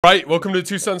Right, welcome to the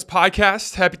Two Sons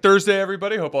Podcast. Happy Thursday,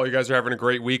 everybody. Hope all you guys are having a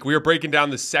great week. We are breaking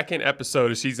down the second episode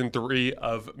of Season 3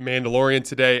 of Mandalorian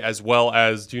today, as well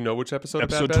as, do you know which episode?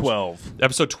 Episode of Bad Batch? 12.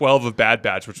 Episode 12 of Bad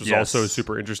Batch, which was Yes. also a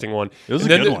super interesting one. It was a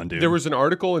good one, dude. There was an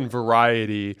article in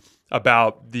Variety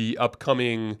about the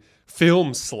upcoming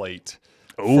film slate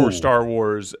for Star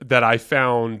Wars that I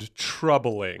found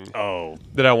troubling.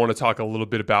 That I want to talk a little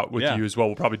bit about with you as well.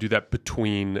 We'll probably do that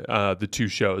between the two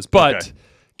shows. But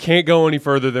can't go any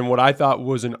further than what I thought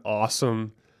was an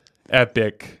awesome,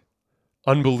 epic,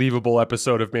 unbelievable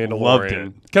episode of Mandalorian. Loved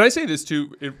it. Can I say this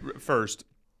too first?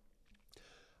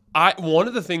 One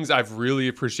of the things I've really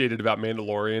appreciated about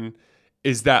Mandalorian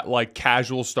is that like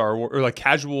casual Star Wars or like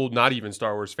casual, not even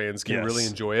Star Wars fans can really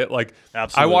enjoy it. Like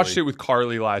Absolutely. I watched it with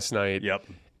Carly last night. Yep.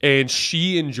 And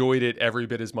she enjoyed it every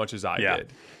bit as much as I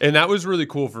did. And that was really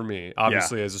cool for me,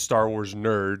 obviously, as a Star Wars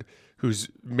nerd who's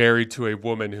married to a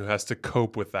woman who has to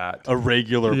cope with that. A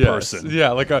regular person.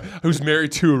 Yeah, like who's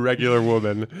married to a regular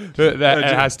woman that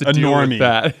has to deal normie.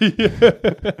 with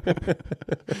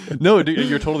that. No, dude,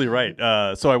 you're totally right.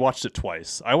 So I watched it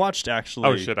twice. I watched actually.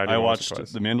 Oh shit! I watched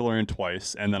The Mandalorian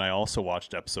twice, and then I also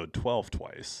watched episode 12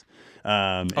 twice.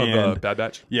 And Bad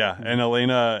Batch. Yeah, and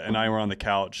Elena and I were on the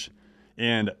couch.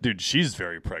 And dude, she's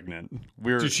very pregnant.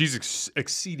 Dude, she's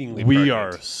exceedingly we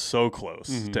pregnant. are so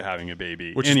close to having a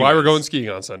baby. Which is why we're going skiing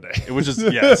on Sunday. Which is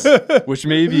which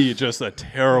may be just a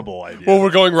terrible idea. Well,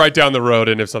 we're going right down the road,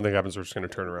 and if something happens, we're just going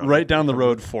to turn around. Right down the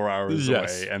road 4 hours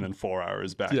away, and then 4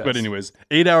 hours back. Yes. But anyways,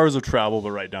 8 hours of travel, but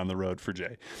right down the road for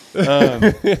Jay.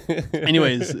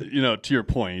 Anyways, to your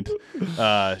point,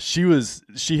 she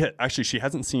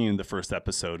hasn't seen the first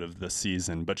episode of the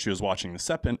season, but she was watching the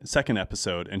second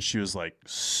episode, and she was like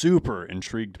super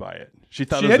intrigued by it. She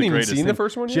thought it was the greatest seen thing. the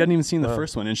first one yet? She hadn't even seen the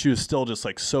first one, and she was still just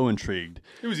like so intrigued.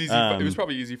 It was easy. It was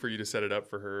probably easy for you to set it up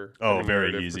for her. Oh, from a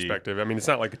very narrative easy. Perspective. I mean, it's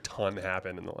not like a ton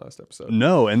happened in the last episode.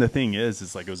 No, and the thing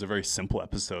is like it was a very simple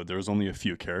episode. There was only a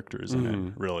few characters in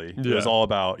it, really. It was all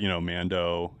about,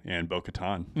 Mando and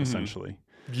Bo-Katan, essentially.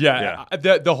 Yeah.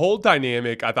 The whole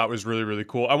dynamic I thought was really, really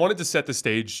cool. I wanted to set the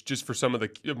stage just for some of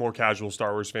the more casual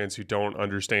Star Wars fans who don't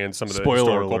understand some of the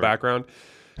historical background.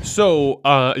 So,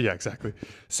 yeah, exactly.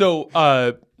 So,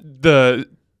 the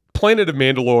planet of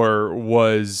Mandalore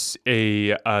was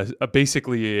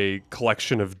basically a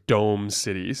collection of dome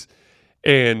cities,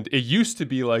 and it used to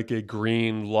be like a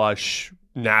green, lush,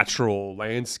 natural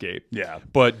landscape. Yeah.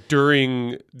 But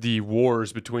during the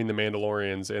wars between the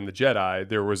Mandalorians and the Jedi,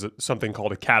 there was something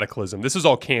called a cataclysm. This is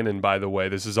all canon, by the way.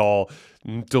 This is all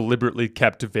deliberately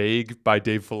kept vague by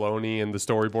Dave Filoni and the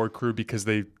storyboard crew because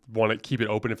they want to keep it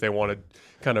open if they want to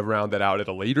kind of round that out at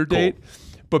a later date.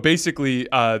 But basically,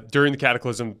 during the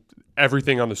cataclysm,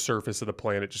 everything on the surface of the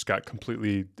planet just got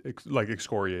completely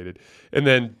excoriated. And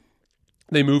then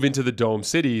they move into the dome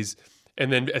cities.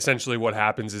 And then essentially what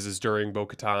happens is during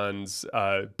Bo-Katan's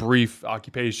brief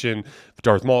occupation,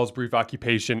 Darth Maul's brief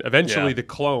occupation, eventually the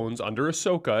clones under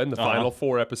Ahsoka in the final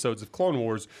 4 episodes of Clone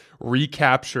Wars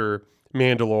recapture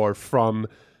Mandalore from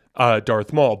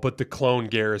Darth Maul. But the clone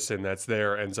garrison that's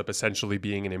there ends up essentially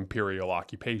being an Imperial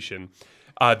occupation.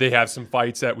 They have some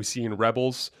fights that we see in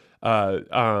Rebels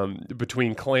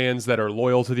between clans that are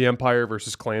loyal to the Empire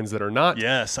versus clans that are not.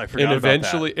 Yes, I forgot about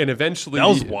that. And eventually, that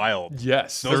was wild.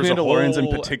 Yes, those Mandalorians in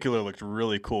particular looked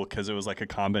really cool because it was like a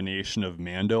combination of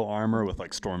Mando armor with like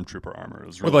Stormtrooper armor. It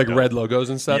was really with like dope. red logos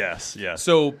and stuff. Yes.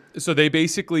 So they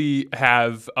basically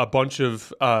have a bunch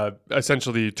of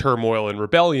essentially turmoil and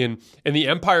rebellion, and the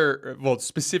Empire, well,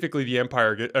 specifically the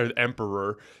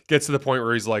Emperor, gets to the point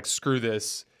where he's like, "Screw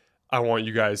this! I want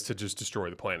you guys to just destroy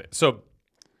the planet." So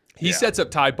he sets up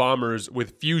TIE bombers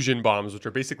with fusion bombs, which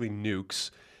are basically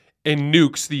nukes, and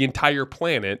nukes the entire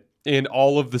planet, and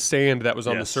all of the sand that was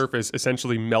on the surface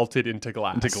essentially melted into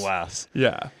glass.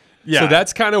 Yeah. So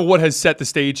that's kind of what has set the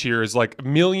stage here is like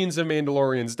millions of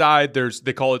Mandalorians died.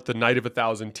 They call it the Night of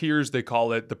 1,000 Tears. They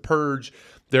call it the Purge.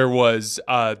 There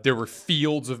were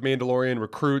fields of Mandalorian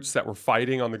recruits that were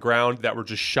fighting on the ground that were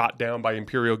just shot down by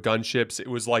Imperial gunships. It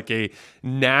was like a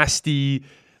nasty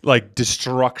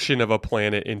destruction of a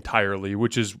planet entirely,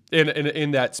 which is in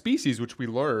that species, which we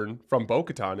learn from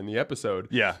Bo-Katan in the episode,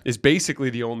 is basically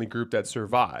the only group that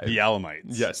survived. The Alamites.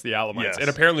 Yes, the Alamites. Yes. And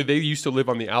apparently they used to live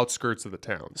on the outskirts of the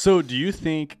town. So do you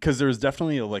think, because there's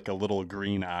definitely a little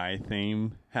green eye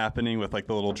theme happening with like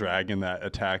the little dragon that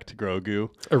attacked Grogu?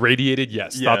 Irradiated,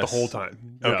 yes. Thought the whole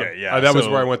time. Okay, yeah. That was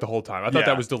where I went the whole time. I thought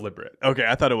that was deliberate. Okay,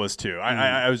 I thought it was too.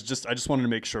 I just wanted to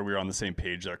make sure we were on the same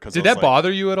page there. Did that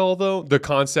bother you at all, though? The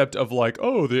concept of like,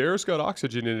 oh, the air's got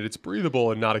oxygen in it, it's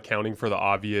breathable, and not accounting for the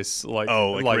obvious like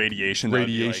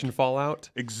radiation fallout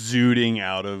exuding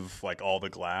out of like all the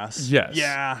glass. Yes.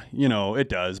 Yeah, you know it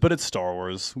does, but it's Star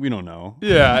Wars. We don't know.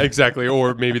 Yeah, exactly.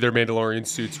 Or maybe their Mandalorian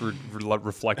suits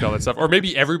reflect all that stuff. Or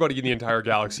maybe everybody in the entire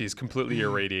galaxy is completely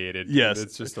irradiated. Yes,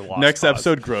 it's just a lost Next cause.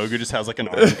 Episode, Grogu just has like an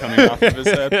arm coming off of his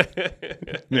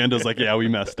head. Mando's like, yeah, we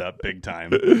messed up big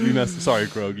time. Sorry,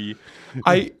 Grogu.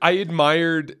 I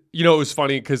admired. You know, it was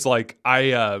funny because like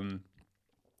one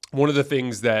of the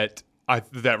things that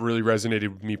really resonated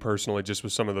with me personally, just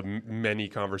with some of the many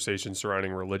conversations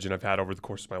surrounding religion I've had over the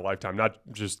course of my lifetime, not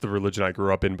just the religion I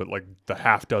grew up in, but like the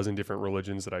half dozen different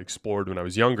religions that I explored when I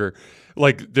was younger.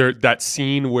 Like that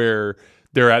scene where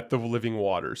they're at the living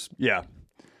waters. Yeah.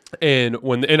 And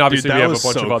obviously we have a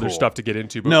bunch of other stuff to get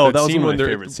into. But no, that was one of my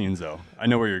favorite scenes, though. I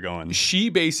know where you're going. She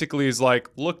basically is like,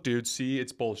 "Look, dude, see,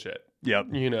 it's bullshit." Yep.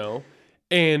 You know.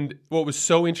 And what was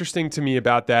so interesting to me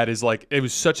about that is like it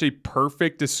was such a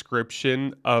perfect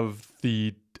description of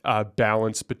the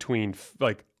balance between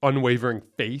like unwavering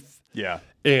faith,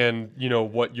 and you know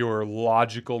what your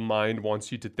logical mind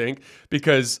wants you to think,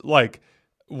 because like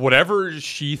whatever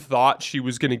she thought she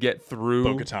was going to get through,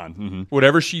 Bo-Katan,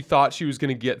 whatever she thought she was going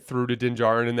to get through to Din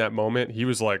Djarin in that moment, he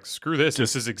was like, "Screw this!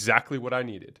 This is exactly what I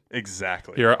needed.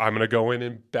 Exactly. Here, I'm going to go in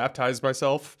and baptize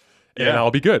myself." And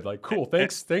I'll be good. Like, cool.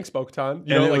 Thanks, Bo-Katan.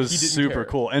 You know, it was super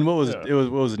cool. And what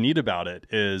was neat about it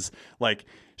is like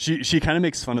she kind of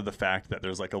makes fun of the fact that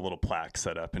there's like a little plaque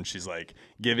set up, and she's like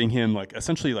giving him like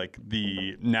essentially like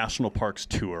the national parks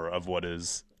tour of what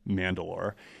is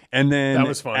Mandalore. And then that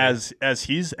was funny. as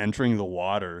he's entering the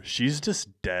water, she's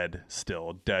just dead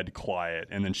quiet.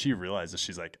 And then she realizes,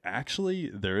 she's like,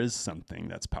 actually, there is something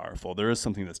that's powerful. There is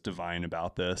something that's divine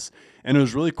about this. And it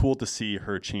was really cool to see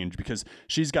her change, because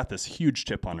she's got this huge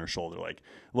chip on her shoulder. Like,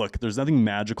 look, there's nothing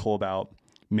magical about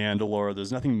Mandalore.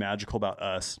 There's nothing magical about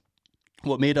us.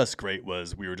 What made us great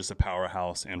was we were just a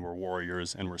powerhouse, and we're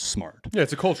warriors, and we're smart. Yeah,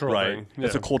 it's a cultural thing. Yeah.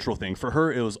 It's a cultural thing. For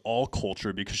her, it was all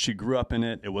culture because she grew up in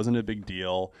it. It wasn't a big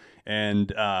deal.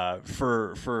 And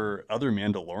for other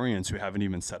Mandalorians who haven't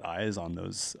even set eyes on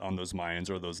those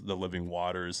mines or the living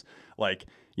waters, like,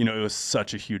 you know, it was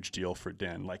such a huge deal for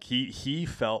Din. Like he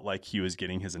felt like he was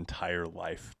getting his entire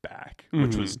life back,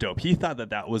 which was dope. He thought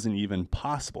that wasn't even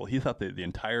possible. He thought that the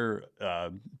entire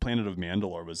planet of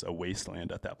Mandalore was a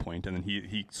wasteland at that point. And then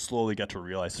he slowly got to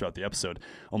realize throughout the episode,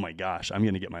 oh my gosh, I'm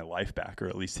going to get my life back, or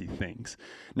at least he thinks.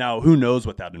 Now, who knows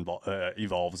what that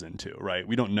evolves into, right?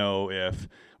 We don't know if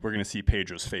we're going to see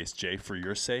Pedro's face. Jay, for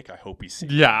your sake, I hope we see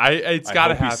it. Yeah, it's got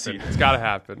to happen. It's got to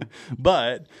happen.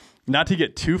 But not to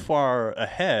get too far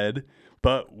ahead,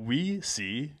 but we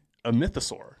see a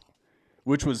mythosaur,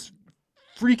 which was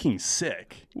freaking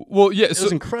sick. Well, yeah, it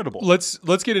was incredible. Let's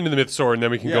get into the mythosaur, and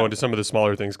then we can go into some of the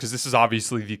smaller things, because this is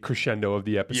obviously the crescendo of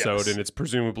the episode, and it's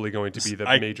presumably going to be the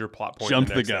major plot point.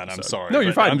 Jumped the gun. Episode. I'm sorry. No,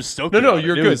 you're fine. I'm stoked. No,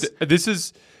 you're good. This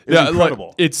is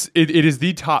incredible. Like, it is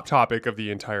the top topic of the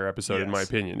entire episode, in my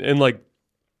opinion, and like.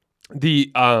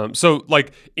 So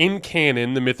like in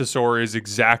canon, the mythosaur is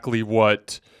exactly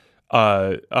what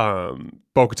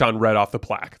Bo-Katan read off the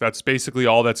plaque. That's basically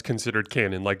all that's considered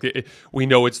canon. Like we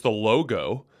know it's the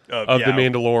logo of the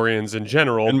Mandalorians in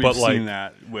general, and but we've seen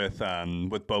that with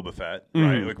Boba Fett,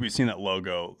 right? Like we've seen that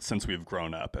logo since we've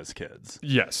grown up as kids.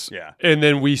 Yes, yeah. And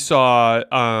then we saw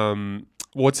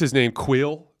what's his name,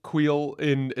 Queel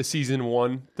in season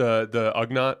 1, the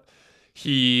Ugnaught.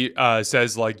 He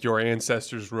says, like, your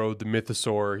ancestors rode the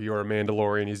mythosaur, you're a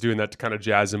Mandalorian. He's doing that to kind of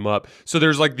jazz him up. So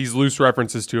there's like these loose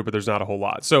references to it, but there's not a whole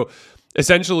lot. So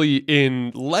essentially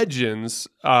in Legends,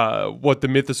 what the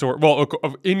mythosaur, well,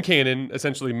 in canon,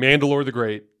 essentially Mandalore the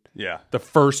Great, the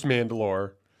first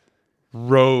Mandalore,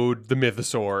 rode the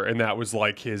mythosaur, and that was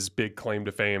like his big claim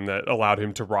to fame that allowed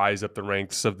him to rise up the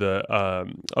ranks of the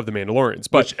Mandalorians.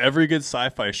 But which every good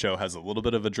sci-fi show has a little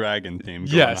bit of a dragon theme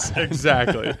going yes, on.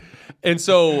 Exactly. And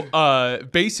so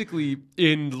basically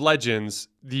in Legends,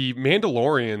 the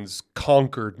Mandalorians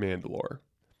conquered Mandalore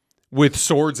with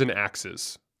swords and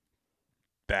axes.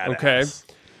 Badass. Okay.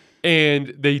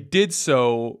 And they did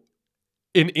so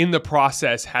in the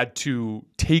process had to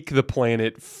take the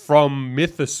planet from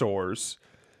mythosaurs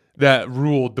that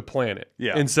ruled the planet.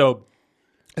 Yeah. And so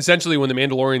essentially when the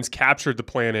Mandalorians captured the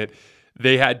planet,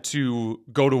 they had to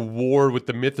go to war with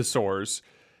the mythosaurs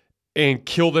and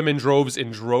kill them in droves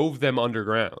and drove them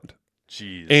underground.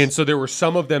 Jeez. And so there were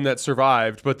some of them that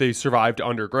survived, but they survived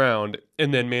underground.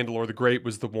 And then Mandalore the Great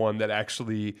was the one that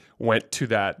actually went to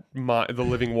the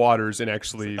living waters and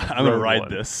actually I'm going to ride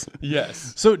this.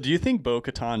 Yes. So do you think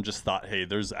Bo-Katan just thought, hey,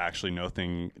 there's actually no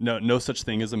such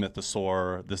thing as a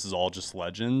mythosaur. This is all just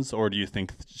legends? Or do you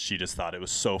think she just thought it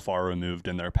was so far removed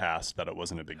in their past that it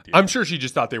wasn't a big deal? I'm sure she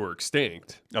just thought they were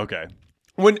extinct. Okay.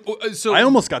 I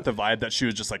almost got the vibe that she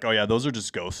was just like, oh yeah, those are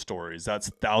just ghost stories. That's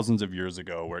thousands of years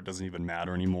ago where it doesn't even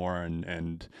matter anymore.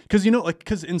 And because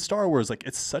because in Star Wars, like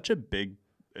it's such a big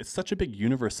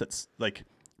universe that's like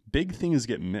big things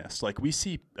get missed. Like we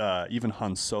see even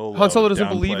Han Solo. Han Solo doesn't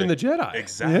believe in the Jedi.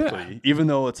 Exactly. Yeah. Even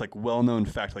though it's like well-known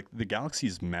fact, like the galaxy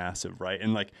is massive, right?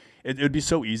 And like it would be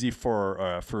so easy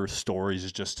for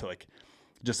stories just to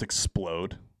just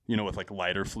explode. With like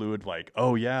lighter fluid, like,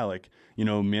 oh yeah, like,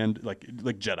 like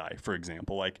Jedi, for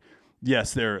example, like,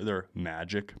 yes, they're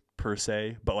magic per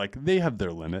se, but like they have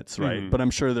their limits, right? Mm-hmm. But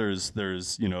I'm sure there's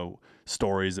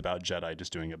stories about Jedi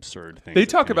just doing absurd things. They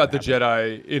talk about the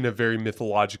Jedi in a very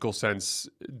mythological sense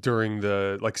during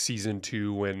the season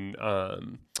 2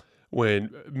 when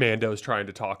Mando's trying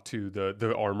to talk to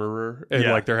the armorer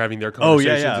and they're having their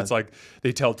conversations. Yeah. It's like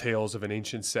they tell tales of an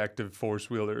ancient sect of force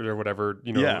wielders or whatever,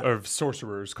 of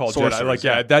sorcerers called Jedi.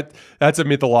 Like, that's a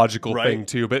mythological thing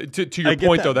too. But to your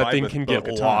point though, that thing can get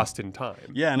lost in time.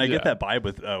 Yeah, and I get that vibe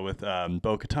with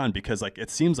Bo-Katan because like it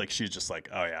seems like she's just like,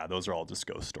 oh yeah, those are all just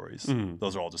ghost stories. Mm-hmm.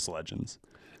 Those are all just legends.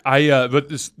 But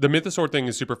the mythosaur thing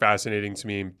is super fascinating to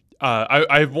me.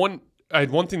 I had one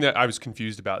thing that I was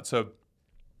confused about. So,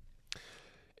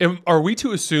 are we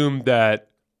to assume that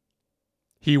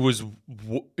he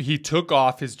took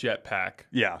off his jetpack?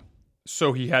 Yeah.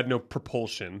 So he had no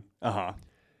propulsion. Uh-huh.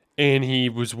 And he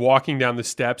was walking down the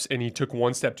steps and he took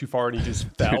one step too far and he just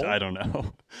fell. Dude, I don't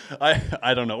know.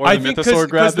 I don't know. Or the mythosaur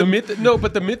grabbed him.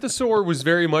 But the mythosaur was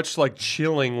very much like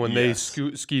chilling when they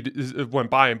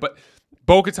went by him. But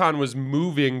Bo-Katan was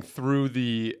moving through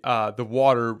the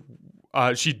water.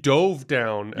 She dove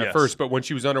down at first, but when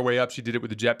she was on her way up, she did it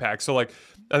with the jetpack. So, like,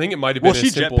 I think it might have been. Well, she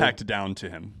jetpacked down to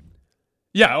him.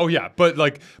 Yeah. Oh, yeah. But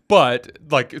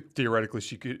theoretically,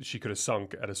 she could have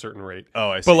sunk at a certain rate.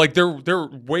 Oh, I see. But like they're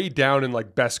way down in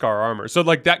like Beskar armor, so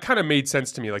like that kind of made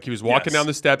sense to me. Like he was walking down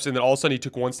the steps, and then all of a sudden he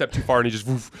took one step too far, and he just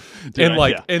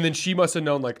and then she must have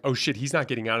known like, oh shit, he's not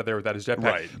getting out of there without his jetpack.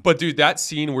 Right. But dude, that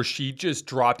scene where she just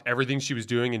dropped everything she was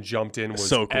doing and jumped in was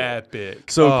so cool. Epic.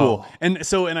 So cool.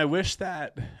 And I wish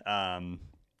that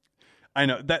I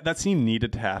know that scene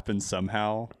needed to happen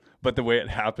somehow. But the way it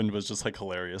happened was just like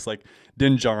hilarious. Like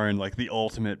Din Djarin, like the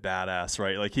ultimate badass,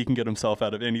 right? Like he can get himself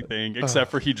out of anything except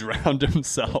for he drowned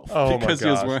himself because he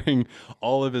was wearing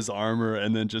all of his armor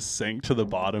and then just sank to the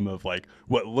bottom of like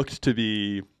what looked to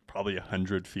be probably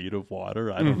 100 feet of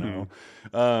water. I don't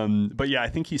know. But yeah, I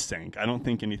think he sank. I don't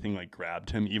think anything like grabbed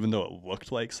him, even though it looked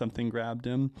like something grabbed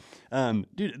him.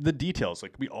 Dude, the details,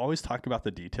 like we always talk about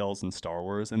the details in Star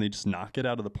Wars and they just knock it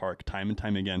out of the park time and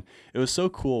time again. It was so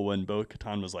cool when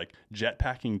Bo-Katan was like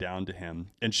jetpacking down to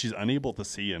him and she's unable to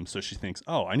see him. So she thinks,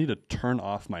 oh, I need to turn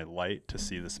off my light to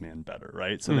see this man better.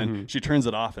 Right. So then she turns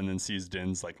it off and then sees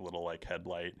Din's like little like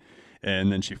headlight.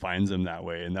 And then she finds him that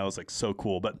way. And that was like so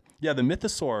cool. But yeah, the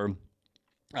mythosaur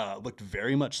looked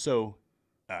very much so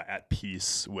at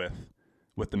peace with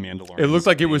the Mandalorian. It looked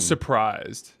like it was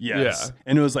surprised. Yes. Yeah.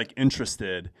 And it was like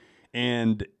interested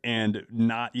and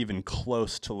not even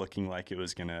close to looking like it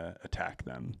was going to attack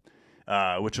them,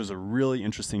 which was a really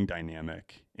interesting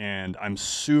dynamic. And I'm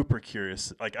super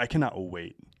curious. Like I cannot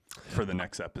wait for the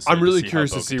next episode. I'm really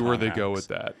curious to see where they go with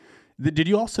that. Did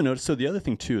you also notice? So the other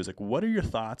thing too is like, what are your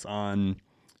thoughts on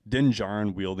Din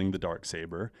Djarin wielding the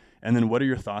darksaber, and then what are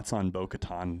your thoughts on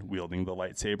Bo-Katan wielding the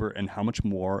lightsaber, and how much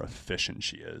more efficient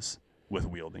she is with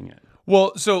wielding it?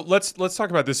 Well, so let's talk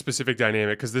about this specific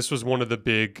dynamic because this was one of the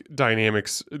big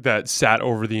dynamics that sat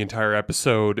over the entire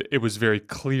episode. It was very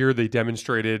clear they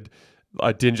demonstrated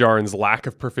Din Djarin's lack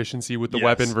of proficiency with the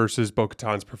weapon versus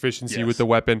Bo-Katan's proficiency with the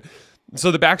weapon.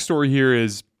 So the backstory here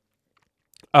is.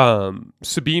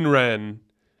 Sabine Wren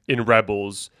in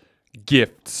Rebels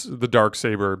gifts the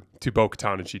darksaber to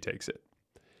Bo-Katan and she takes it.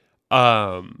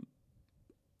 All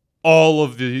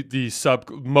of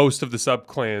most of the sub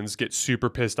clans get super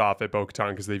pissed off at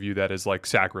Bo-Katan because they view that as like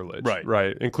sacrilege,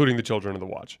 right? Including the Children of the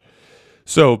Watch.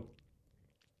 So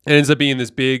it ends up being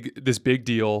this big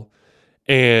deal,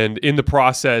 and in the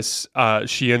process,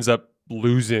 she ends up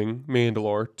losing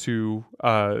Mandalore to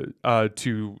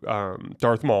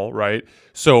Darth Maul, right?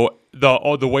 So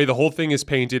the way the whole thing is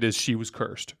painted is she was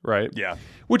cursed, right? Yeah.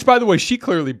 Which, by the way, she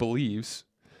clearly believes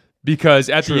because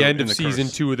at the end of season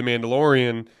 2 of The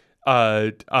Mandalorian,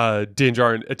 Din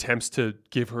Djarin attempts to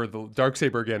give her the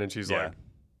Darksaber again, and she's like,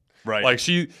 right. Like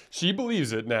she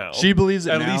believes it now. She believes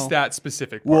it at now. least that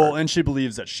specific part. Well, and she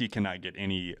believes that she cannot get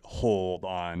any hold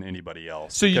on anybody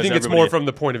else. So you think it's more from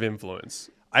the point of influence?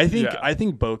 I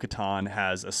think Bo-Katan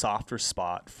has a softer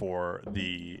spot for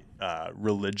the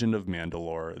religion of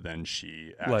Mandalore than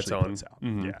she actually puts out.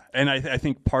 Mm-hmm. Yeah, and I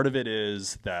think part of it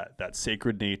is that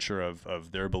sacred nature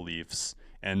of their beliefs,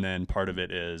 and then part of it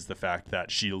is the fact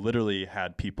that she literally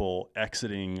had people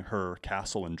exiting her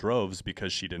castle in droves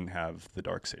because she didn't have the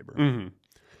Darksaber.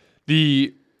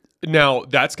 Mm-hmm. Now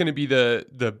that's going to be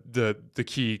the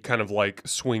key kind of like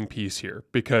swing piece here,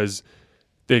 because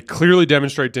they clearly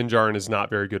demonstrate Din Djarin is not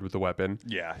very good with the weapon.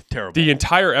 Yeah, terrible. The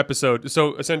entire episode.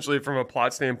 So essentially, from a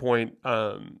plot standpoint,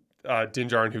 Din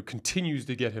Djarin, who continues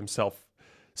to get himself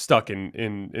stuck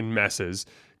in messes,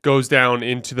 goes down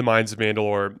into the mines of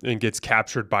Mandalore and gets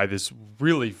captured by this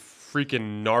really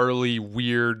freaking gnarly,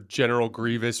 weird General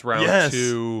Grievous round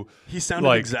 2. He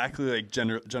sounded exactly like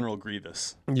General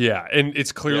Grievous. Yeah, and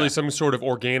it's clearly some sort of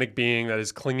organic being that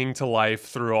is clinging to life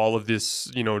through all of this,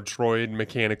 droid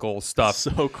mechanical stuff.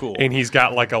 So cool. And he's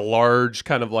got like a large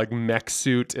kind of like mech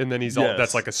suit, and then he's all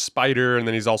that's like a spider, and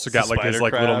then he's also got like his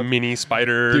like little mini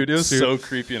spider. Dude, it was suit. So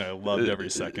creepy, and I loved every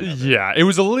second of it. Yeah, it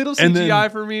was a little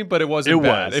CGI for me, but it wasn't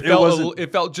bad.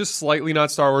 It felt just slightly not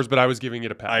Star Wars, but I was giving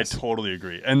it a pass. I totally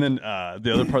agree. And then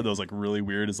the other part that was like really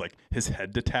weird is like his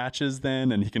head detaches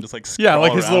then, and he can just like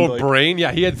like his little brain.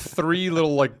 Yeah, he had 3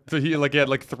 little he had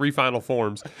like 3 final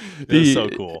forms. It was so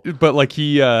cool. But like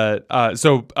he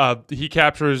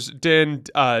captures Din.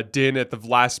 Din at the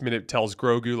last minute tells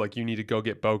Grogu like, you need to go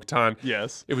get Bo-Katan.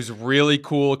 Yes, it was really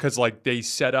cool because like they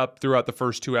set up throughout the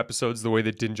first 2 episodes the way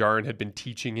that Din Djarin had been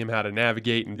teaching him how to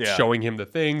navigate and showing him the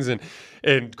things, and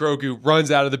Grogu runs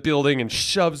out of the building and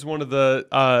shoves one of the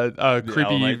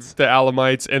Alamites,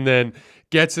 and then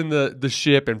gets in the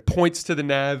ship and points to the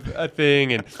nav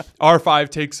thing, and R5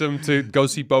 takes him to go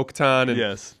see Bo-Katan,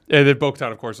 and then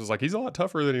Bo-Katan, of course, was like, he's a lot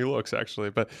tougher than he looks, actually.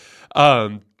 But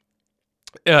I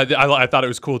thought it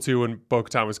was cool too when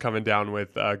Bo-Katan was coming down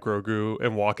with Grogu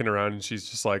and walking around, and she's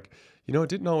just like, it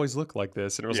didn't always look like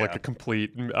this, and it was like a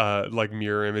complete like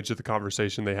mirror image of the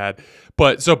conversation they had.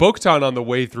 But so Bo-Katan on the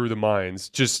way through the mines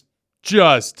just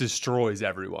destroys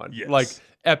everyone. Yes. Like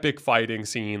epic fighting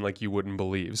scene like you wouldn't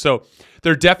believe. So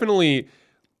they're definitely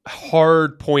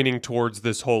hard pointing towards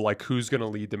this whole like who's going to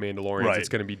lead the Mandalorians. Right. It's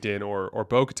going to be Din or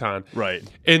Bo-Katan. Right.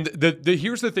 And the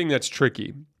here's the thing that's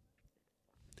tricky.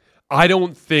 I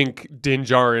don't think Din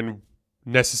Djarin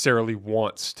necessarily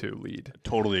wants to lead.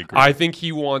 Totally agree. I think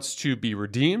he wants to be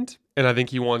redeemed, and I think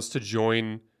he wants to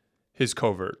join his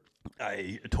covert.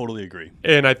 I totally agree.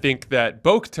 And I think that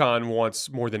Bo-Katan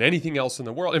wants more than anything else in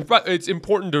the world. In fact, it's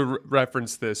important to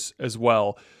reference this as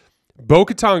well.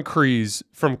 Bo-Katan Kryze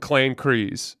from Clan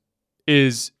Kryze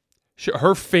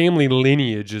her family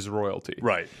lineage is royalty.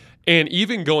 Right. And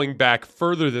even going back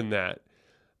further than that,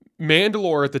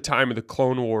 Mandalore at the time of the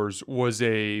Clone Wars was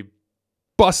a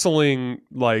bustling,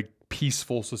 like,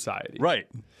 peaceful society. Right.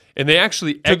 And they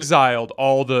actually exiled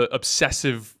all the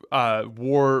obsessive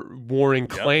warring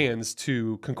clans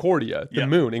to Concordia, the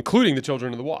moon, including the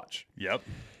Children of the Watch. Yep.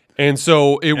 And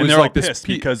so it was like this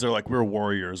because they're like, we're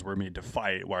warriors, we're made to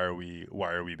fight. Why are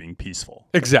we being peaceful?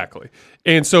 Exactly.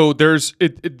 And so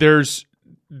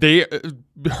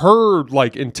her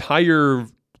like entire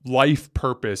life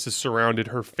purpose is surrounded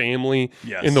her family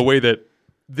in the way that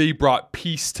they brought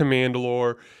peace to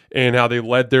Mandalore and how they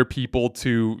led their people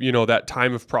to, that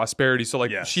time of prosperity. So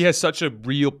like she has such a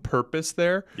real purpose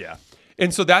there. Yeah.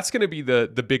 And so that's going to be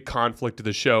the big conflict of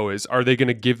the show is, are they going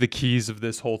to give the keys of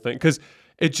this whole thing? Because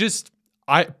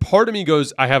part of me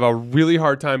goes, I have a really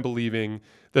hard time believing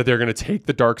that they're going to take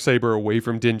the Darksaber away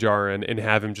from Din Djarin and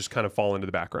have him just kind of fall into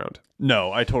the background.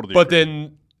 No, I totally agree. But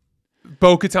then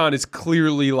Bo-Katan is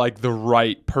clearly like the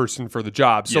right person for the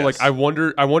job. So like I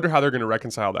wonder how they're going to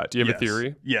reconcile that. Do you have a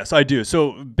theory? Yes, I do.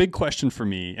 So big question for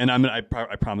me, and I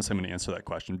promise I'm going to answer that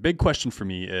question. Big question for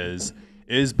me is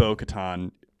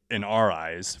Bo-Katan in our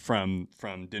eyes, from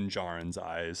Din Djarin's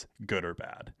eyes, good or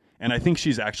bad? And I think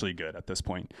she's actually good at this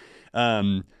point.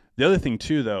 The other thing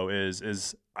too, though,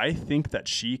 is I think that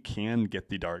she can get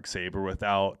the Darksaber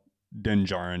without Din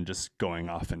Djarin just going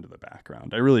off into the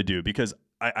background. I really do, because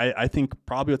I think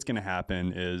probably what's going to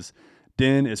happen is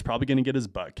Din is probably going to get his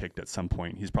butt kicked at some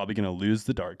point. He's probably going to lose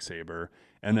the Darksaber,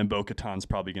 and then Bo-Katan's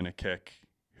probably going to kick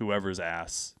whoever's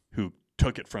ass who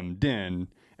took it from Din,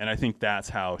 and I think that's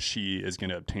how she is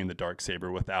going to obtain the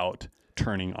Darksaber without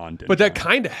turning on Din. But that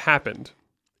kind of happened.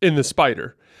 in the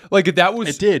spider. Like that was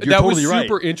it did. You're that totally was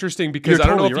super right. interesting because You're I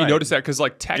don't know totally if you right. noticed that because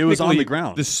like technically It was on the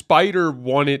ground. the spider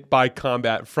won it by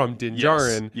combat from Din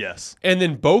Djarin. Yes. And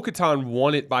then Bo-Katan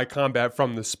won it by combat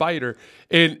from the spider.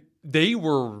 And they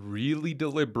were really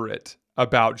deliberate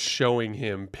about showing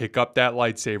him pick up that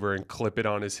lightsaber and clip it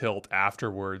on his hilt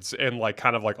afterwards and like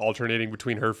kind of like alternating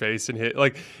between her face and his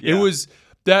like it was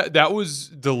that was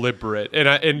deliberate.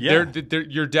 And they're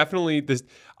you're definitely this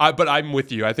but I'm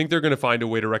with you. I think they're going to find a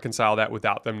way to reconcile that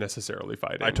without them necessarily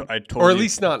fighting. I totally, or at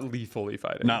least not lethally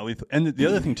fighting. Not lethal. And the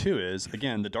other thing too is,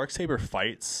 again, the Darksaber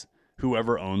fights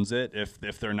whoever owns it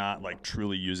if they're not like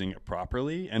truly using it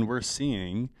properly. And we're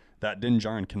seeing that Din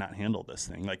Djarin cannot handle this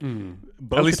thing. Like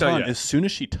Bo-Katan, as soon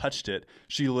as she touched it,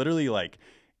 she literally like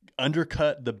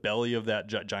undercut the belly of that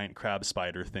giant crab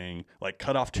spider thing, like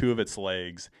cut off 2 of its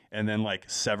legs, and then like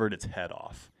severed its head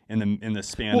off in the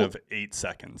span of 8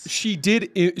 seconds. She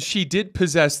did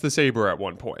possess the saber at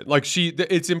one point. Like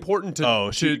it's important to.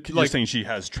 Oh, you're like, saying she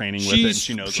has training with it. And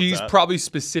she knows. She's probably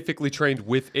specifically trained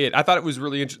with it. I thought it was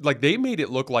really interesting. Like they made it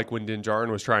look like when Din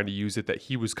Djarin was trying to use it that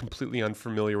he was completely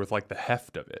unfamiliar with like the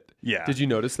heft of it. Yeah. Did you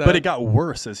notice that? But it got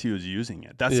worse as he was using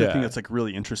it. That's the thing that's like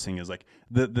really interesting is like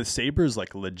the saber is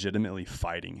like legitimately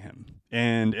fighting him,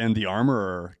 and the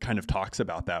armorer kind of talks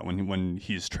about that when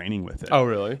he's training with it. Oh,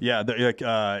 really? Yeah. Like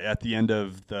at the end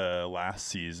of the last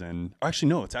season, actually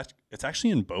no, it's actually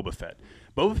in Boba Fett.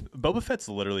 Boba Fett's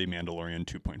literally Mandalorian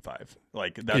 2.5.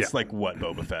 Like that's like what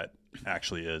Boba Fett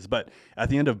actually is. But at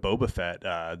the end of Boba Fett,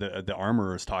 the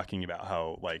armorer is talking about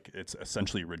how like it's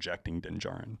essentially rejecting Din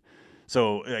Djarin.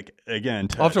 So like again,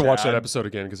 I'll have to watch that episode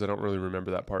again because I don't really remember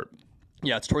that part.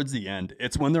 Yeah, it's towards the end.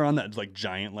 It's when they're on that like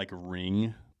giant like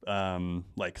ring,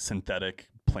 like synthetic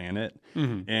planet,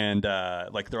 and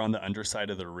like they're on the underside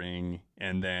of the ring,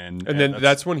 and then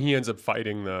that's when he ends up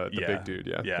fighting the big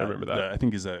dude. Yeah, I remember that. I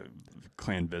think he's a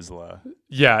Clan Vizsla.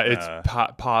 Yeah, it's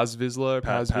Paz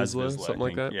Vizsla, something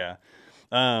like that. Yeah.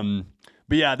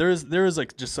 But yeah, there was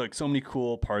like just like so many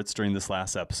cool parts during this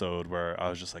last episode where I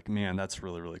was just like, man, that's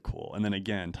really, really cool. And then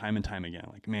again, time and time again,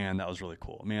 like, man, that was really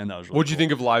cool. Man, that was really What'd you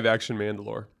think of live action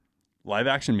Mandalore? Live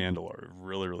action Mandalore,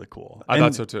 really, really cool. I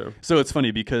thought so too. So it's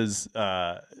funny because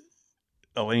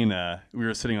Elena, we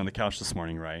were sitting on the couch this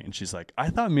morning, right? And she's like,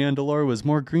 I thought Mandalore was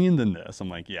more green than this. I'm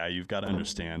like, yeah, you've got to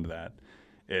understand that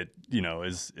it,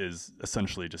 is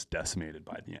essentially just decimated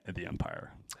by the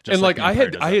Empire. Just and like I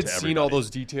had seen seen all those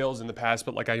details in the past,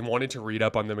 but like I wanted to read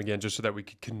up on them again just so that we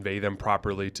could convey them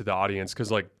properly to the audience.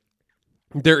 Cause like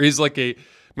there is like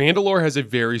Mandalore has a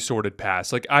very sordid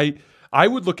past. Like I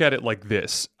would look at it like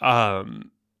this.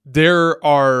 There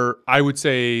are, I would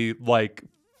say like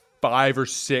 5 or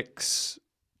 6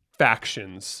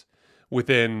 factions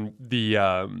within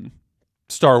the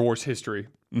Star Wars history.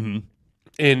 Mm-hmm.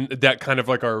 And that kind of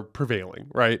like are prevailing,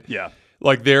 right? Yeah.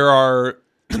 Like there are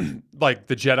like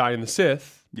the Jedi and the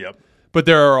Sith. Yep. But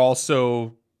there are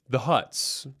also the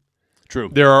Hutts. True.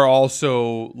 There are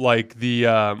also like the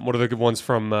what are the ones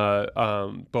from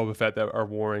Boba Fett that are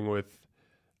warring with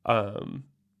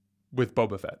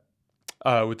Boba Fett.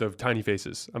 With the tiny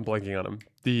faces. I'm blanking on them.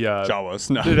 The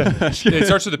Jawas. No. It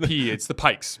starts with a P. It's the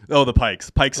Pikes. Oh, the Pikes.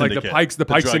 Pike Syndicate. Like the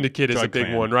Pike Syndicate is a big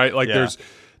clan. one, right? Like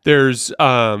there's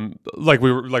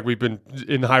we've been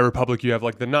in the High Republic, you have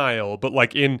like the Nile, but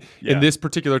like in this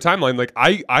particular timeline, like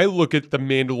I look at the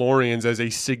Mandalorians as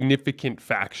a significant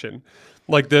faction.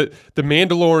 Like the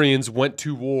Mandalorians went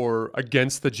to war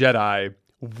against the Jedi,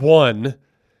 won,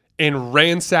 and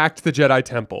ransacked the Jedi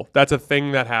Temple. That's a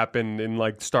thing that happened in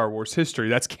like Star Wars history.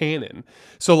 That's canon.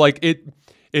 So like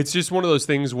it's just one of those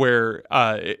things where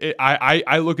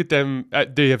I look at them.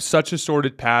 They have such a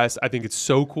sordid past. I think it's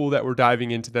so cool that we're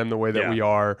diving into them the way that we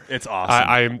are. It's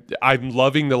awesome. I'm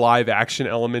loving the live action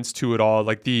elements to it all.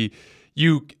 Like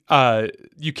you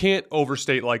can't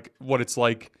overstate like what it's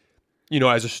like,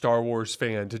 as a Star Wars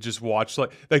fan to just watch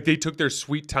like they took their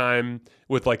sweet time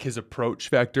with like his approach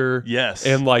vector. Yes.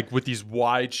 And like with these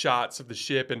wide shots of the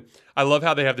ship. And I love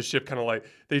how they have the ship kind of like,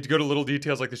 they go to little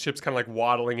details like the ship's kind of like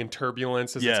waddling in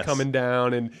turbulence as it's coming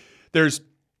down. And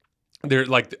they're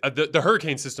like the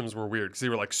hurricane systems were weird because they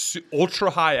were like ultra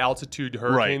high altitude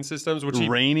hurricane systems, which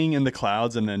raining in the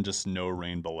clouds and then just no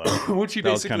rain below. Which he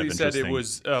basically said it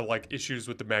was like issues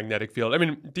with the magnetic field. I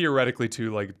mean, theoretically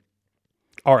too, like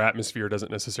our atmosphere doesn't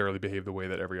necessarily behave the way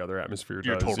that every other atmosphere does.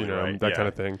 You're totally right. That kind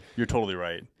of thing. You're totally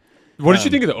right. What did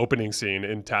you think of the opening scene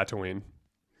in Tatooine?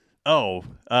 Oh,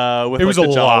 it was a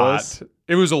lot.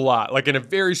 It was a lot. Like in a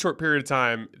very short period of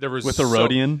time, there was with the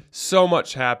Rodian, so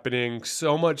much happening,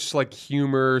 so much like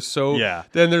humor. So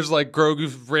then there's like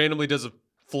Grogu randomly does a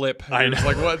flip. I It's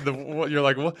like what you're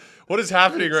like what is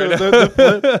happening right now?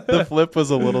 The flip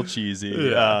was a little cheesy,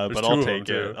 Yeah, but I'll take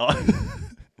it.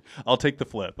 I'll take the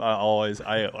flip.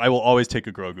 I will always take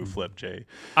a Grogu flip, Jay.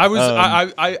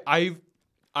 I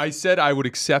said I would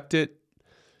accept it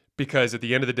because at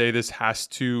the end of the day, this has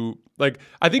to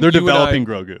I think they're developing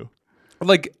Grogu.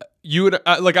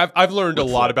 I've learned a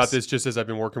lot flips. about this just as I've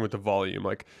been working with the volume.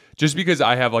 Just because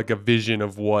I have a vision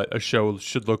of what a show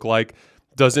should look like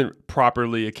doesn't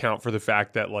properly account for the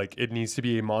fact that it needs to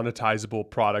be a monetizable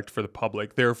product for the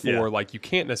public. Therefore, you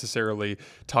can't necessarily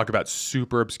talk about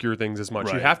super obscure things as much.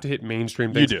 Right. You have to hit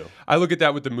mainstream things. You do. I look at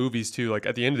that with the movies too.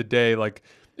 At the end of the day,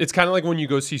 it's kind of like when you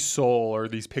go see Soul or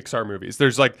these Pixar movies.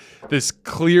 There's this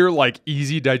clear,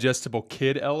 easy digestible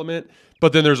kid element,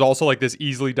 but then there's also this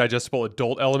easily digestible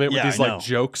adult element with these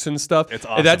jokes and stuff. It's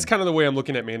awesome. And that's kind of the way I'm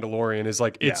looking at Mandalorian. Is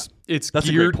it's That's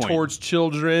geared towards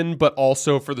children, but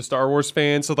also for the Star Wars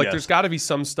fans. So there's got to be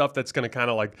some stuff that's going to kind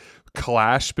of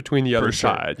clash between the other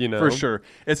side. For sure.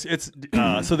 It's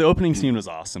so the opening scene was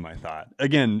awesome. I thought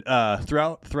again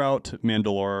throughout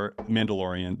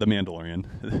Mandalorian, the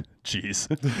Mandalorian. Jeez.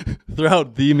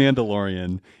 Throughout The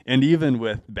Mandalorian and even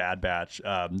with Bad Batch,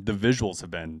 the visuals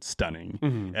have been stunning.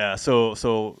 Mm-hmm.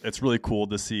 So it's really cool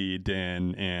to see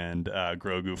Din and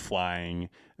Grogu flying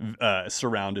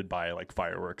surrounded by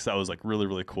fireworks. That was really,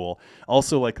 really cool.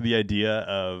 Also the idea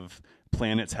of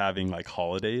planets having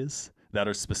holidays that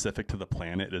are specific to the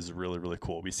planet is really, really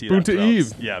cool. We see that Bunta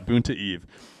Eve. Yeah, Bunta Eve.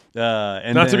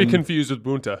 And not to be confused with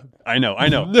Bunta. I know.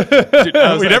 Dude,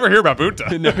 we never hear about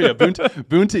Bunta. No, yeah,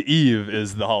 Bunta Eve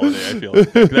is the holiday. I feel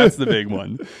like that's the big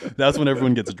one. That's when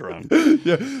everyone gets drunk.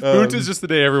 Yeah, Bunta is just the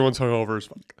day everyone's hungover as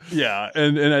fuck. Yeah,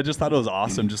 and I just thought it was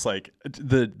awesome. Just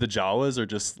the Jawas are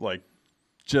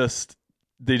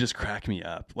they just crack me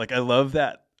up. I love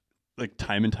that.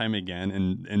 Time and time again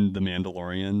in the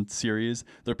Mandalorian series,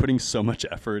 they're putting so much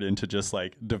effort into just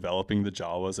developing the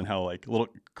Jawas and how little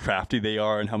crafty they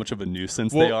are and how much of a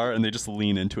nuisance they are, and they just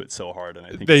lean into it so hard, and I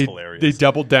think it's hilarious. They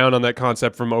doubled down on that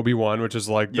concept from Obi-Wan, which is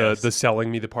the selling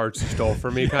me the parts you stole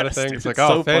from me kind of thing. It's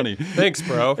so funny. Thanks,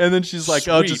 bro. And then she's like,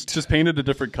 oh, just paint it a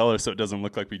different color so it doesn't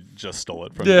look like we just stole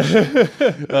it from you.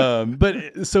 But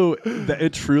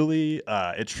it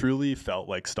truly felt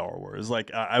like Star Wars.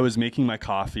 I was making my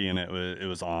coffee and it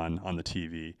was on the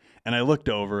TV, and I looked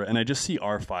over and I just see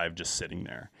R5 just sitting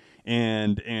there,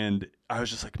 and I was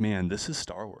just like, man, this is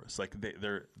Star Wars.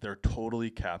 They're totally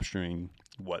capturing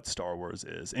what Star Wars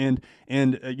is, and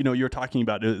you're talking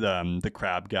about the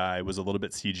crab guy was a little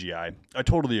bit CGI. I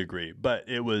totally agree, but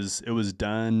it was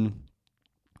done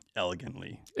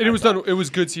elegantly. And it was done. It was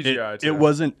good CGI. It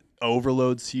wasn't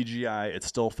overload CGI. It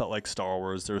still felt like Star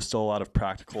Wars. There was still a lot of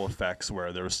practical effects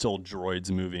where there were still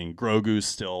droids moving. Grogu's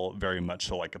still very much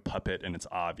so like a puppet, and it's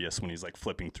obvious when he's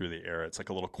flipping through the air. It's a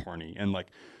little corny, and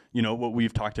what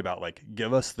we've talked about,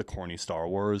 give us the corny Star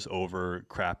Wars over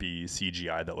crappy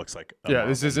CGI that looks like a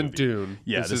this isn't movie. Dune.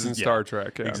 Yeah, this isn't Star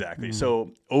Trek. Yeah. Exactly. Mm-hmm. So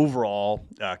overall,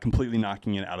 completely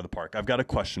knocking it out of the park. I've got a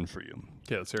question for you.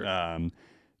 Yeah, let's hear it.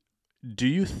 Do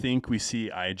you think we see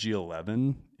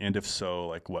IG-11? And if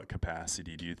so, what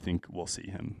capacity do you think we'll see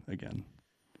him again?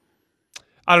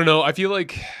 I don't know. I feel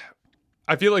like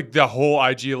the whole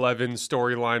IG-11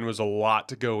 storyline was a lot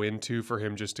to go into for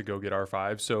him just to go get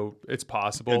R5. So it's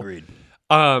possible. Agreed.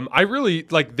 I really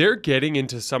they're getting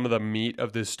into some of the meat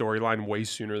of this storyline way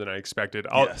sooner than I expected.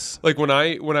 Yes. When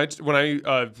I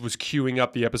was queuing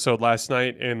up the episode last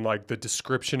night, and the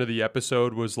description of the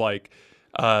episode was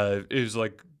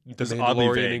the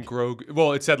Mandalorian and Grogu.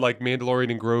 Well, it said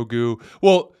Mandalorian and Grogu.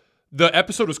 Well, the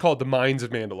episode was called The Mines of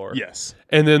Mandalore. Yes.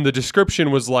 And then the description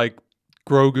was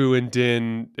Grogu and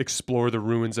Din explore the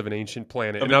ruins of an ancient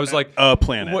planet. And I was like, a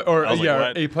planet.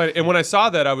 A planet. And when I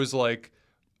saw that, I was like,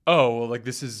 oh, well,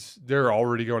 they're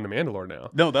already going to Mandalore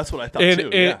now. No, that's what I thought too.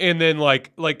 And then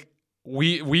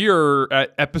we are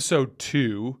at episode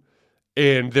 2.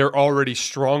 And they're already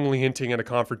strongly hinting at a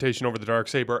confrontation over the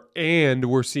Darksaber, and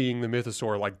we're seeing the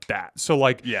Mythosaur like that.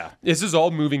 So, this is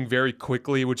all moving very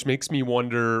quickly, which makes me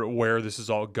wonder where this is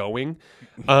all going.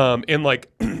 Yeah,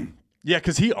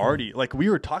 because he already, we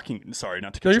were talking, sorry,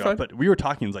 not to cut you off, but we were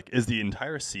talking, is the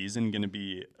entire season going to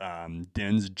be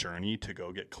Din's journey to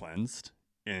go get cleansed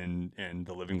in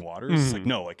the living waters? Mm-hmm.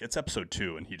 No, it's episode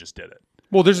 2, and he just did it.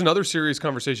 Well, there's another serious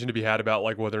conversation to be had about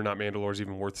whether or not Mandalore's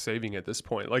even worth saving at this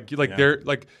point. They're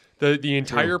the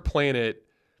entire planet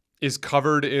is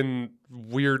covered in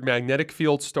weird magnetic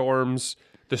field storms.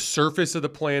 The surface of the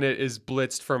planet is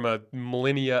blitzed from a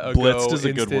millennia ago. Blitzed is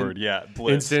a good word. Yeah,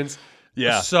 blitzed. Instance.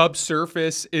 Yeah. The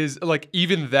subsurface is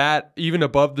even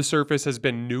above the surface has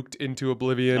been nuked into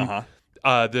oblivion. Uh-huh.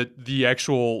 the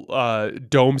actual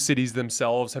dome cities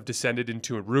themselves have descended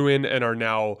into a ruin and are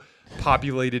now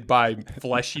populated by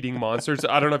flesh-eating monsters.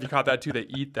 I don't know if you caught that too. They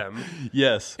eat them.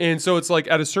 Yes. And so it's like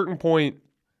at a certain point,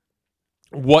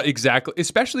 what exactly,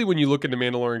 especially when you look into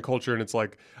Mandalorian culture and it's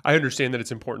like, I understand that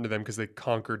it's important to them because they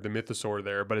conquered the mythosaur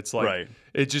there, but it's like,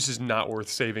 it just is not worth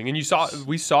saving. And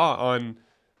we saw on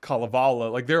Kalevala,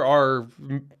 like there are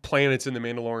planets in the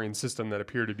Mandalorian system that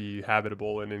appear to be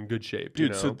habitable and in good shape.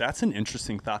 Dude, so that's an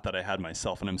interesting thought that I had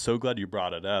myself, and I'm so glad you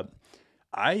brought it up.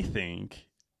 I think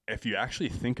if you actually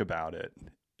think about it,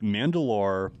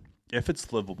 Mandalore, if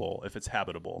it's livable, if it's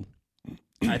habitable,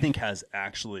 I think has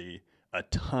actually a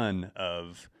ton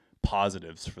of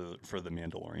positives for the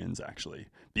Mandalorians, actually,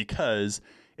 because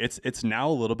it's now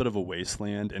a little bit of a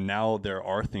wasteland, and now there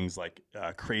are things like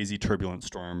crazy turbulent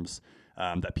storms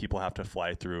that people have to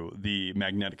fly through. The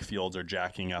magnetic fields are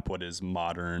jacking up what is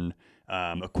modern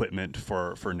equipment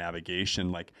for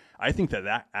navigation. Like, I think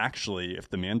that actually, if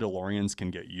the Mandalorians can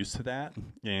get used to that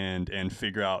and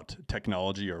figure out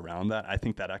technology around that, I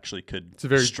think that actually could it's a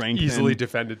very strengthen. Easily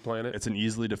defended planet. It's an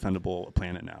easily defendable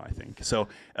planet now, I think. So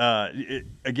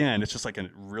again, it's just like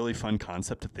a really fun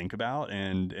concept to think about,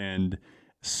 and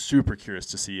super curious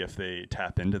to see if they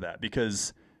tap into that,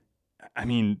 because I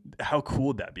mean, how cool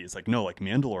would that be? It's like, no, like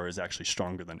Mandalore is actually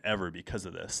stronger than ever because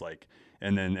of this. Like,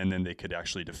 and then they could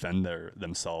actually defend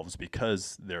themselves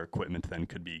because their equipment then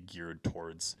could be geared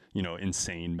towards,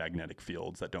 insane magnetic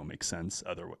fields that don't make sense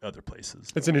other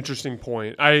places. It's an interesting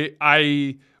point.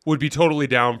 I would be totally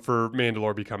down for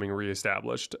Mandalore becoming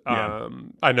reestablished. Yeah.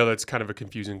 I know that's kind of a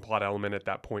confusing plot element at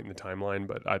that point in the timeline,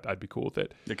 but I'd be cool with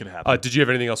it. It could happen. Did you have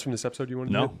anything else from this episode you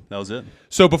wanted to No, do? that was it.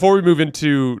 So before we move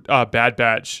into Bad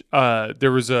Batch,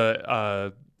 there was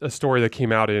a story that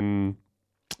came out in...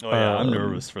 Oh, yeah, I'm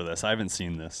nervous for this. I haven't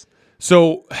seen this.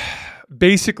 So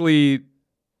basically,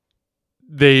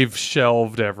 they've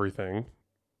shelved everything.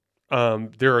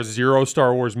 There are 0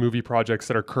 Star Wars movie projects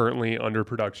that are currently under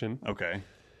production. Okay.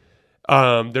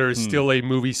 There is still a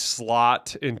movie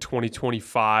slot in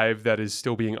 2025 that is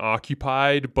still being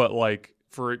occupied, but like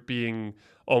for it being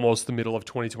almost the middle of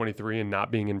 2023 and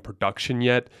not being in production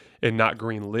yet and not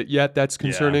green-lit yet, that's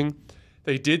concerning. Yeah.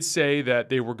 They did say that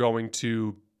they were going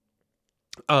to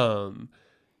kind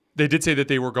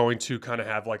of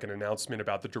have like an announcement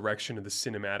about the direction of the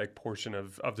cinematic portion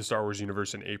of the Star Wars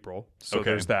universe in April. So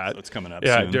there's that. That's coming up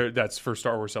soon. That's for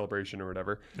Star Wars Celebration or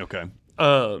whatever. Okay.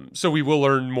 So we will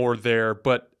learn more there,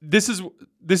 but this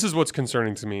is what's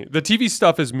concerning to me. The TV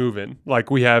stuff is moving.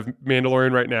 Like we have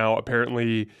Mandalorian right now.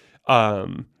 Apparently,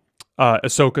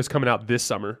 Ahsoka's coming out this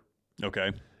summer.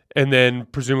 Okay. And then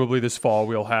presumably this fall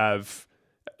we'll have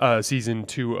season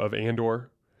 2 of Andor.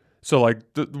 So like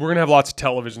we're gonna have lots of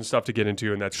television stuff to get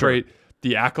into, and that's great.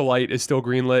 The Acolyte is still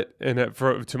greenlit,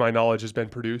 and to my knowledge has been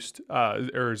produced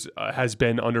or has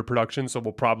been under production. So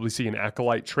we'll probably see an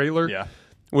Acolyte trailer. Yeah.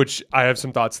 Which I have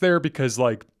some thoughts there because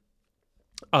like,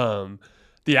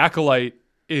 the Acolyte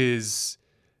is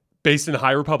based in the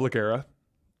High Republic era.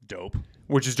 Dope.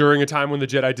 Which is during a time when the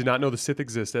Jedi did not know the Sith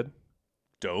existed.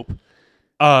 Dope.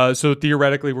 So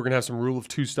theoretically, we're gonna have some Rule of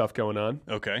 2 stuff going on.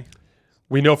 Okay.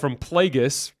 We know from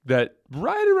Plagueis that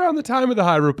right around the time of the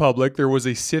High Republic, there was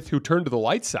a Sith who turned to the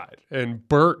light side and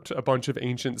burnt a bunch of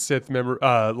ancient Sith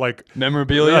memorabilia.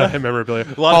 Memorabilia.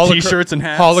 A lot of T-shirts and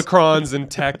hats. Holocrons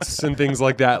and texts and things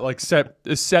like that. Like set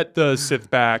the Sith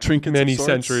back trinkets many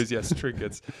centuries. Yes,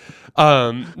 trinkets.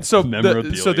 So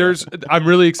there's. I'm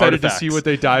really excited to see what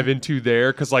they dive into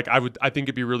there because like I think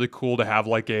it'd be really cool to have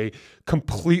like a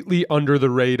completely under the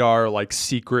radar like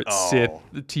secret Sith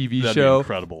TV show. Be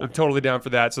incredible. I'm totally down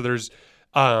for that. So there's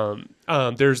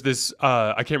this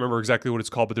I can't remember exactly what it's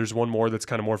called, but there's one more that's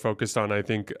kind of more focused on I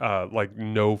think like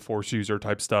no Force user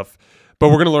type stuff. But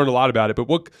we're going to learn a lot about it.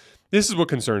 But this is what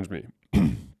concerns me.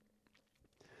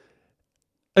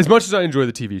 As much as I enjoy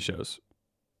the TV shows,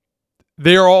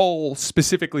 they are all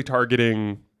specifically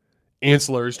targeting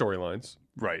ancillary storylines.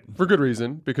 Right. For good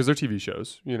reason, because they're TV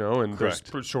shows, and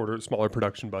Correct. There's shorter, smaller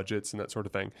production budgets and that sort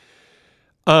of thing.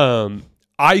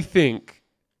 I think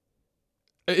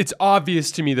it's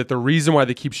obvious to me that the reason why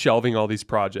they keep shelving all these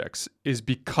projects is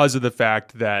because of the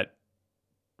fact that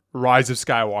Rise of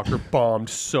Skywalker bombed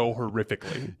so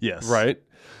horrifically. Yes. Right?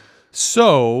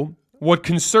 So what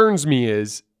concerns me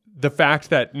is the fact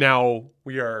that now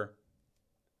we are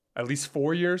at least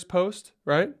 4 years post,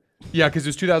 right? Yeah, because it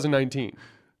was 2019.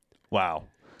 Wow.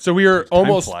 So we are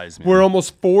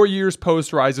almost 4 years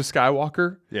post Rise of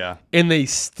Skywalker. Yeah. And they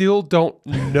still don't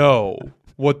know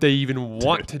what they even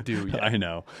want to do yet. I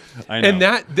know. And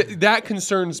that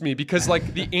concerns me because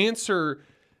like the answer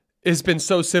has been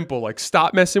so simple. Like,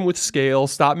 stop messing with scale.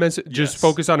 Stop messing. Just Yes.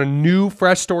 focus on a new,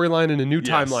 fresh storyline and a new Yes.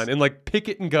 timeline, and like pick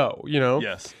it and go. You know.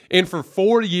 Yes. And for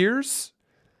 4 years,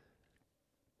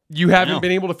 you haven't know.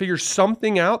 been able to figure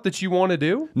something out that you want to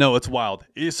do. No, it's wild.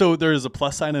 So there's a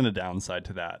plus side and a downside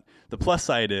to that. The plus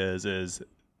side is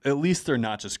at least they're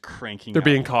not just cranking. They're out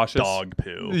being cautious. Dog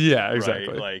poo. Yeah, exactly.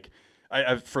 Right? Like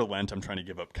I've for Lent, I'm trying to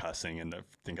give up cussing, and I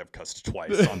think I've cussed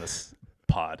twice on this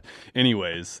pod.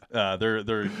 Anyways, they're at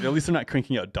least they're not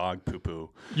cranking out dog poo poo.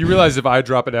 You realize if I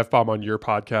drop an F-bomb on your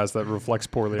podcast, that reflects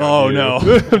poorly on Oh you. no,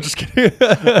 I'm just kidding.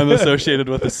 I'm associated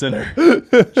with a sinner.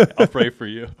 I'll pray for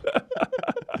you.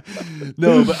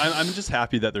 No, but I'm just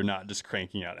happy that they're not just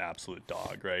cranking out absolute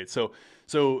dog, right? So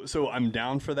I'm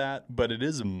down for that, but it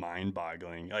is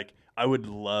mind-boggling. Like, I would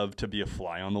love to be a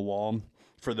fly on the wall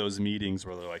for those meetings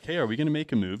where they're like, "Hey, are we going to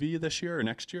make a movie this year or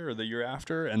next year or the year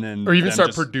after?" And then Or even them start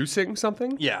just- producing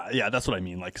something. Yeah, that's what I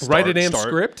mean. Like, Write a damn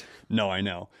script. No, I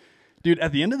know, dude.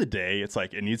 At the end of the day, it's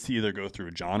like it needs to either go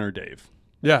through John or Dave.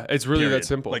 Yeah, it's really Period. that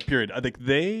simple. Like, period. I think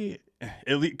they,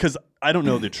 at least, because I don't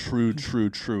know the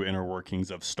true inner workings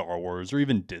of Star Wars or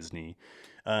even Disney,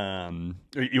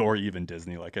 or even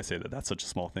Disney. Like I say, that's such a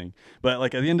small thing. But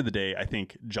like at the end of the day, I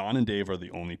think John and Dave are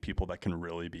the only people that can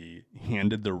really be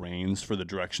handed the reins for the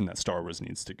direction that Star Wars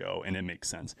needs to go, and it makes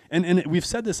sense. And we've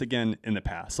said this again in the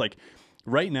past, like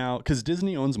right now, because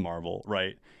Disney owns Marvel,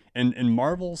 right? And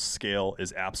Marvel's scale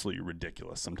is absolutely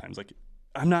ridiculous sometimes. Like,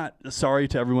 I'm not sorry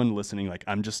to everyone listening. Like,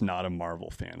 I'm just not a Marvel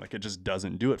fan. Like, it just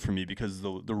doesn't do it for me because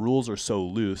the rules are so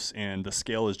loose and the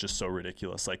scale is just so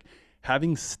ridiculous. Like,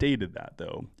 having stated that,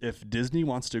 though, if Disney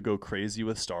wants to go crazy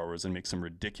with Star Wars and make some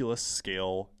ridiculous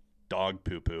scale dog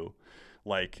poo-poo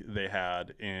like they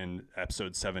had in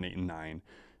episode 7, 8, and 9,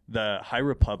 the High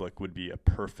Republic would be a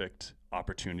perfect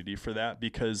opportunity for that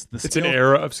because it's an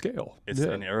era of scale. It's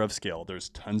an era of scale. There's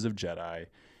tons of Jedi,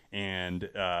 and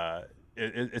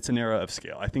it's an era of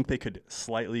scale. I think they could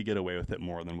slightly get away with it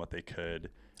more than what they could.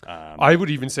 I would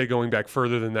even say going back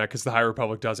further than that because the High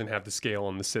Republic doesn't have the scale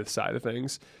on the Sith side of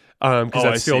things. Because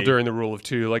that's still during the rule of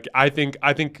 2. Like I think,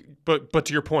 but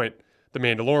to your point, the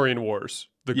Mandalorian Wars,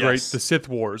 the Sith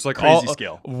Wars, like crazy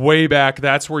scale way back.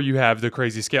 That's where you have the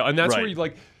crazy scale, and that's right. where you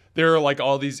like there are like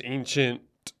all these ancient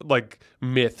like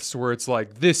myths where it's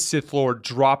like this Sith Lord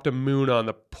dropped a moon on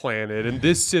the planet, and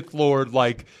this Sith Lord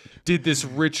like did this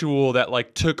ritual that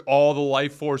like took all the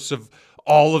life force of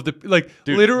all of the like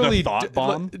Dude, literally the thought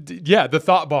bomb. The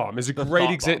thought bomb is a great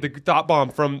example. The thought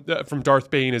bomb from Darth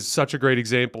Bane is such a great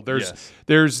example. There's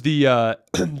the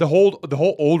the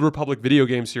whole Old Republic video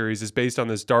game series is based on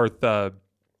this Darth.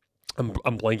 I'm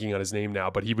blanking on his name now,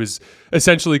 but he was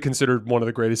essentially considered one of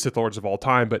the greatest Sith Lords of all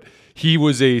time. But he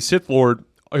was a Sith Lord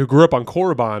who grew up on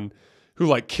Korriban, who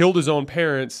like killed his own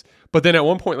parents, but then at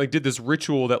one point like did this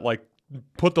ritual that like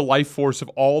put the life force of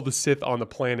all the Sith on the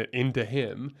planet into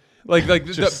him. Like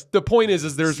the point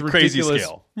is there's ridiculous crazy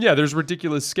scale. Yeah, there's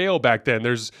ridiculous scale back then.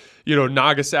 There's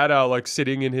Naga Sadow like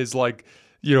sitting in his like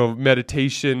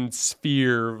meditation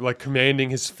sphere, like commanding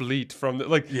his fleet from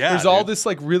there's all this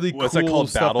like really What's cool that called?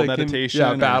 stuff Battle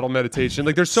meditation? Battle meditation.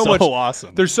 Like there's so much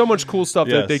awesome. There's so much cool stuff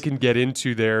that they can get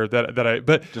into there but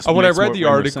when I read the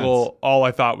article, all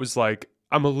I thought was like,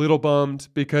 I'm a little bummed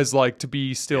because like to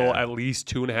be still at least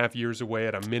 2.5 years away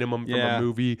at a minimum from a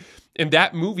movie. And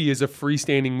that movie is a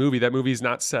freestanding movie. That movie is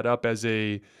not set up as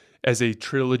a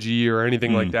trilogy or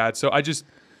anything like that. So I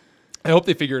hope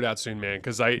they figure it out soon, man.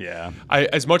 Because I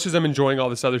as much as I'm enjoying all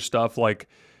this other stuff, like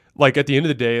at the end of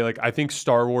the day, like I think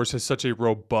Star Wars has such a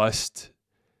robust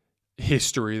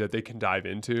history that they can dive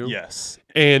into. Yes,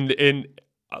 and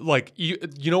like you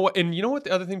know what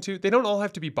the other thing too, they don't all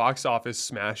have to be box office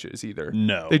smashes either.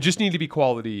 No, they just need to be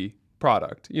quality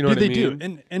product. You know what I mean? They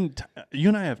do. And you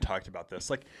and I have talked about this.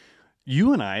 Like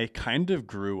you and I kind of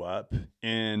grew up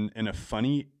in a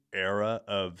funny era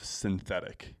of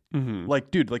synthetic. Mm-hmm.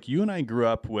 Like, dude, like you and I grew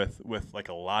up with like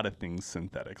a lot of things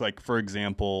synthetic. Like, for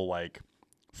example, like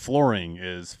flooring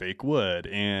is fake wood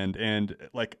and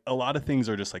like a lot of things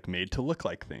are just like made to look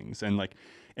like things. And like,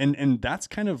 and that's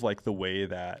kind of like the way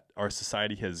that our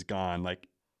society has gone. Like,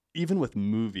 even with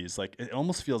movies, like it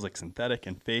almost feels like synthetic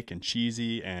and fake and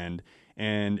cheesy and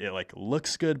it like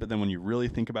looks good, but then when you really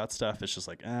think about stuff, it's just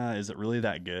like, is it really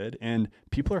that good? And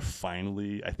people are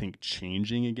finally, I think,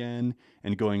 changing again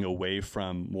and going away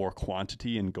from more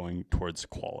quantity and going towards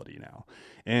quality now.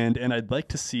 And I'd like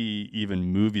to see even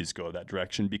movies go that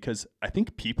direction because I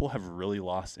think people have really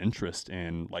lost interest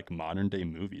in like modern day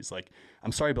movies. Like,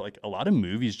 I'm sorry, but like a lot of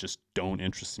movies just don't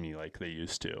interest me like they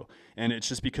used to. And it's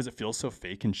just because it feels so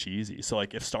fake and cheesy. So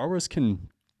like if Star Wars can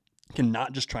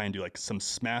not just try and do like some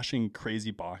smashing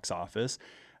crazy box office,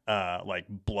 like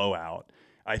blowout,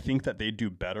 I think that they'd do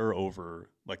better over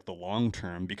like the long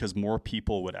term because more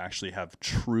people would actually have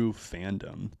true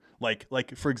fandom.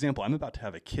 Like for example, I'm about to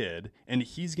have a kid, and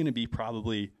he's going to be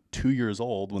probably 2 years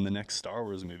old when the next Star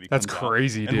Wars movie comes out. That's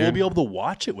crazy, dude. And we'll be able to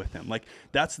watch it with him. Like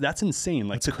that's insane.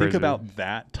 Like That's to crazy. think about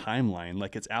that timeline,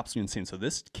 like it's absolutely insane. So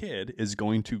this kid is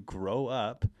going to grow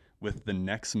up with the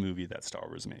next movie that Star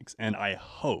Wars makes, and I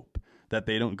hope that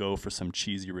they don't go for some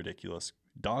cheesy, ridiculous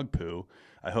dog poo.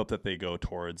 I hope that they go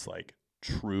towards like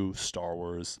true Star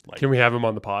Wars. Like, Can we have him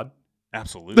on the pod?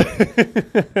 absolutely,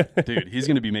 dude. He's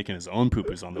going to be making his own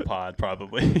poo-poos on the pod,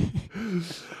 probably.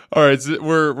 All right, so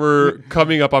we're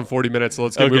coming up on 40 minutes, so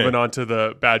let's get Okay. moving on to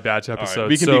the Bad Batch episode.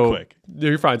 we can be quick.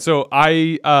 You're fine. So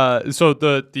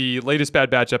the latest Bad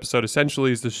Batch episode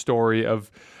essentially is the story of.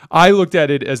 I looked at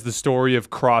it as the story of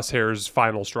Crosshair's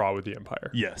final straw with the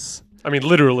Empire. Yes. I mean,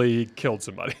 literally he killed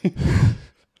somebody.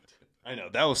 I know,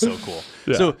 that was so cool.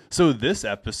 Yeah. So this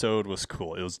episode was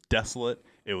cool. It was desolate.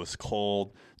 It was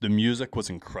cold. The music was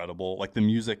incredible. Like the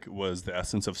music was the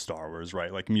essence of Star Wars,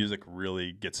 right? Like music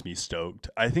really gets me stoked.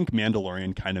 I think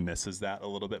Mandalorian kind of misses that a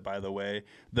little bit, by the way.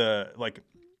 They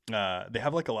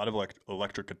have like a lot of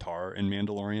electric guitar in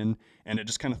Mandalorian, and it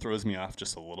just kind of throws me off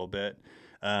just a little bit.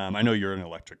 I know you're an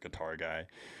electric guitar guy.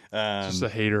 Just a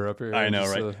hater up here. I know,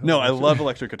 Just right? No, I love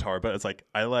electric guitar, but it's like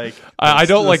I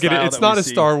don't like it. It's not a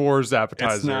Star Wars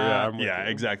appetizer. It's not, yeah, I'm with yeah,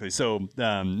 you. exactly. So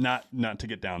not to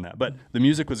get down that, but the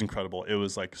music was incredible. It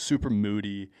was like super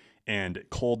moody and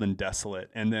cold and desolate.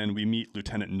 And then we meet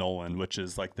Lieutenant Nolan, which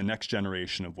is like the next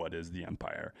generation of what is the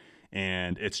Empire.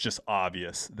 And it's just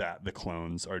obvious that the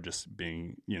clones are just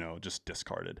being, just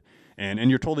discarded. And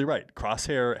you're totally right.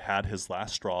 Crosshair had his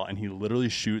last straw, and he literally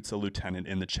shoots a lieutenant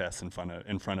in the chest in front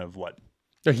of what?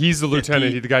 No, he's the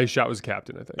lieutenant. The guy who shot was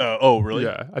captain, I think. Oh, really?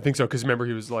 Yeah, I think so. Because remember,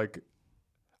 he was like,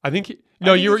 think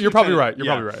you're probably right. You're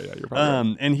yeah. probably right. Yeah, you're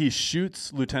probably right. And he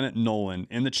shoots Lieutenant Nolan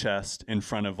in the chest in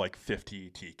front of like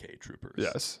 50 TK troopers.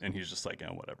 Yes. And he's just like,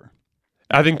 whatever.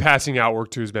 I think passing out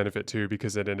worked to his benefit too,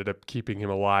 because it ended up keeping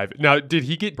him alive. Now, did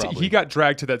he get? He got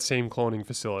dragged to that same cloning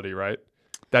facility, right?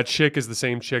 That chick is the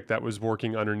same chick that was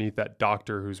working underneath that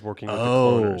doctor who's working with the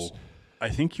cloners. I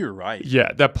think you're right.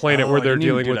 Yeah, that planet where they're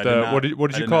dealing with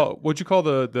what'd you call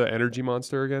the energy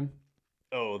monster again?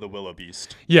 Oh, the Willow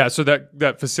Beast. Yeah, so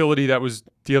that facility that was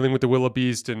dealing with the Willow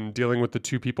Beast and dealing with the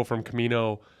two people from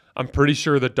Camino. I'm pretty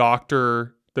sure the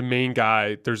doctor, the main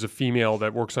guy, there's a female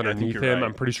that works underneath him. Right.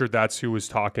 I'm pretty sure that's who was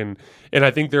talking, and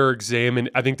I think they're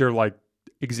like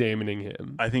examining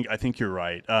him. I think you're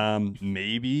right.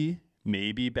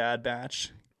 Maybe Bad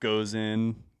Batch goes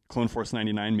in, Clone Force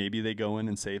 99. Maybe they go in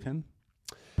and save him.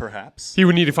 Perhaps he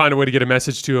would need to find a way to get a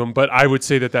message to him, but I would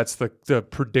say that's the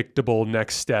predictable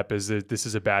next step is that this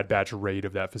is a Bad Batch raid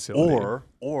of that facility.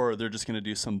 Or they're just going to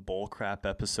do some bullcrap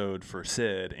episode for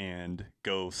Sid and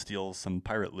go steal some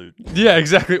pirate loot. Yeah,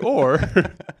 exactly. Or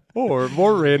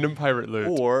more random pirate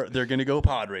loot. Or they're going to go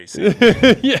pod racing.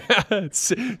 Yeah,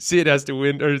 Sid has to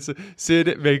win, or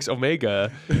Sid makes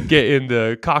Omega get in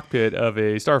the cockpit of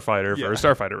a starfighter for a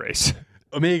starfighter race.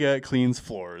 Omega cleans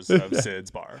floors of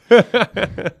Sid's bar.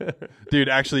 Dude,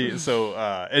 actually, so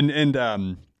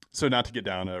so not to get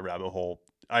down a rabbit hole,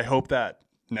 I hope that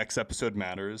next episode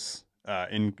matters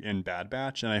in Bad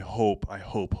Batch, and I hope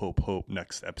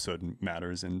next episode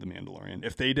matters in The Mandalorian.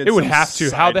 If they did, it would have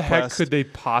to. How the heck quest, could they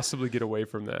possibly get away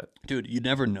from that? Dude, you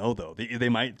never know though. They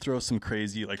might throw some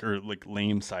crazy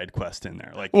lame side quest in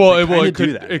there. Like,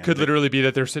 it could literally be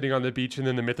that they're sitting on the beach and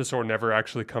then the mythosaur never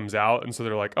actually comes out, and so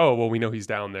they're like, oh well, we know he's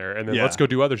down there, and then let's go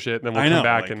do other shit, and then we'll come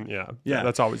back and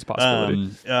that's always a possibility.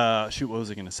 What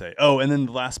was I gonna say? Oh, and then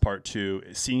the last part too,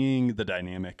 seeing the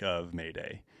dynamic of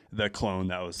Mayday. The clone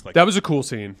that was a cool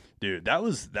scene, dude. That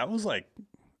was like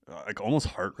almost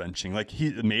heart wrenching. Like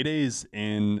Mayday's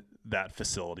in that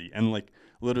facility, and like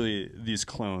literally these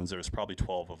clones. There's probably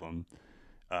 12 of them.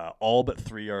 All but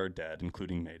 3 are dead,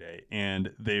 including Mayday,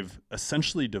 and they've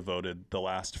essentially devoted the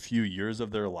last few years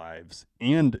of their lives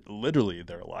and literally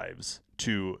their lives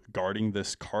to guarding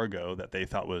this cargo that they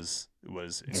thought was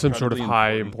some sort of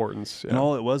high importance. Yeah. And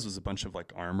all it was a bunch of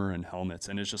like armor and helmets,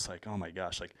 and it's just like, oh my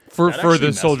gosh, like for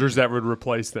the soldiers that would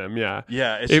replace them. Yeah,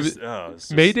 yeah. It's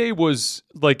just Mayday was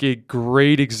like a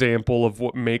great example of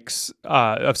what makes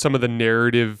of some of the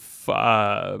narrative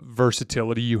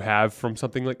versatility you have from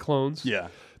something like Clones. Yeah.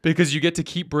 Because you get to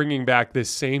keep bringing back this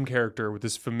same character with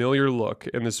this familiar look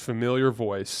and this familiar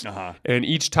voice, and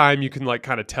each time you can like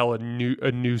kind of tell a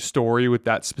new story with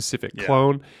that specific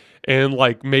clone. And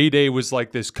like Mayday was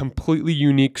like this completely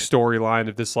unique storyline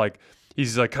of this like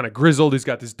he's like kind of grizzled. He's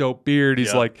got this dope beard.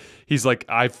 He's like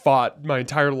I fought my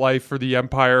entire life for the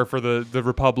Empire, for the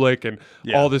Republic, and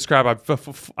all this crap.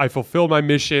 I fulfilled my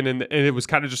mission, and it was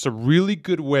kind of just a really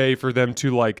good way for them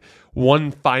to like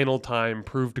one final time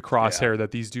prove to Crosshair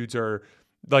that these dudes are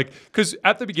like, because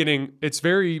at the beginning it's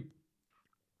very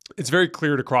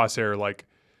clear to Crosshair, like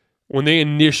when they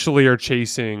initially are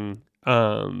chasing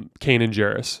Kanan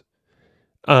Jarrus.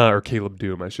 Or Caleb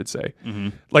Doom, I should say. Mm-hmm.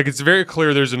 Like, it's very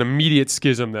clear there's an immediate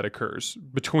schism that occurs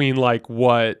between like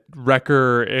what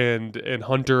Wrecker and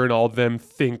Hunter and all of them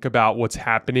think about what's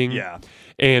happening,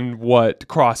 and what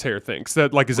Crosshair thinks.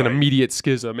 That like is an immediate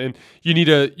schism, and you need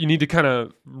to kind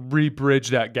of re-bridge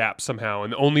that gap somehow.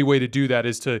 And the only way to do that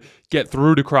is to get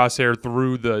through to Crosshair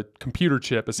through the computer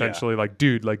chip, essentially. Like,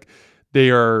 dude, like. They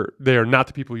are not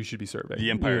the people you should be serving.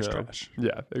 The Empire's trash.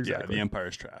 Yeah, exactly. Yeah, the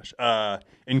Empire's trash.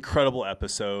 Incredible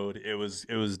episode. It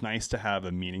was nice to have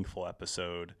a meaningful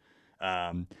episode.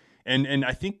 And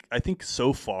I think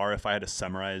so far, if I had to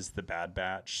summarize the Bad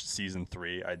Batch season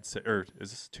 3, I'd say, or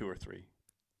is this 2 or 3?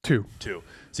 2.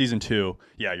 Season 2.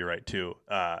 Yeah, you're right. 2.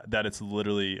 That it's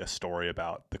literally a story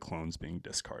about the clones being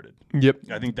discarded.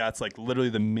 Yep. I think that's like literally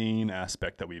the main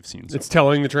aspect that we've seen. It's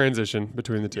telling the transition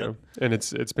between the two, and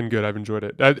it's been good. I've enjoyed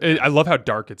it. I love how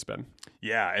dark it's been.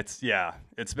 Yeah,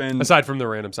 it's been aside from the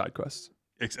random side quests.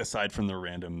 Aside from the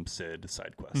random Sid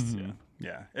side quests. Mm-hmm.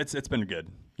 Yeah. It's been good.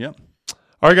 Yep.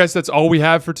 All right, guys, that's all we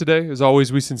have for today. As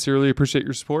always, we sincerely appreciate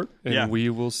your support, and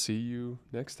we will see you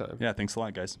next time. Yeah, thanks a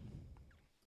lot, guys.